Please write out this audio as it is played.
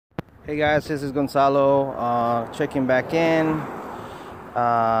Hey guys, this is Gonzalo checking back in.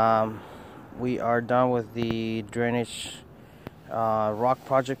 We are done with the drainage rock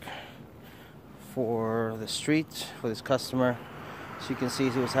project for the street for this customer. So you can see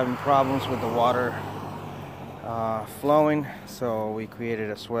he was having problems with the water flowing, so we created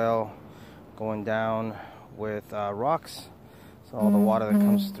a swell going down with rocks, so all the water that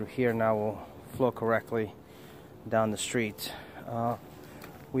comes through here now will flow correctly down the street.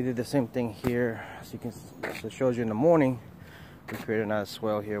 We did the same thing here, as you can see, so it shows you in the morning. We created another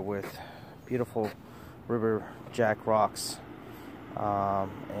swell here with beautiful river jack rocks,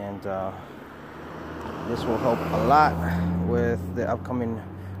 and this will help a lot with the upcoming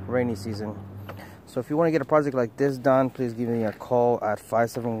rainy season. So if you want to get a project like this done, please give me a call at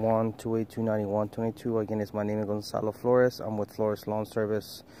 571-282-9122. Again, it's my name is Gonzalo Flores. I'm with Flores Lawn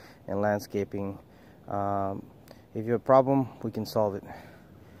Service and Landscaping. If you have a problem, we can solve it.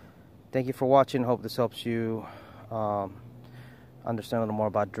 Thank you for watching. Hope this helps you understand a little more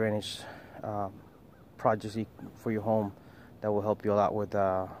about drainage projects for your home that will help you a lot with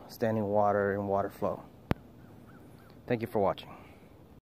standing water and water flow. Thank you for watching.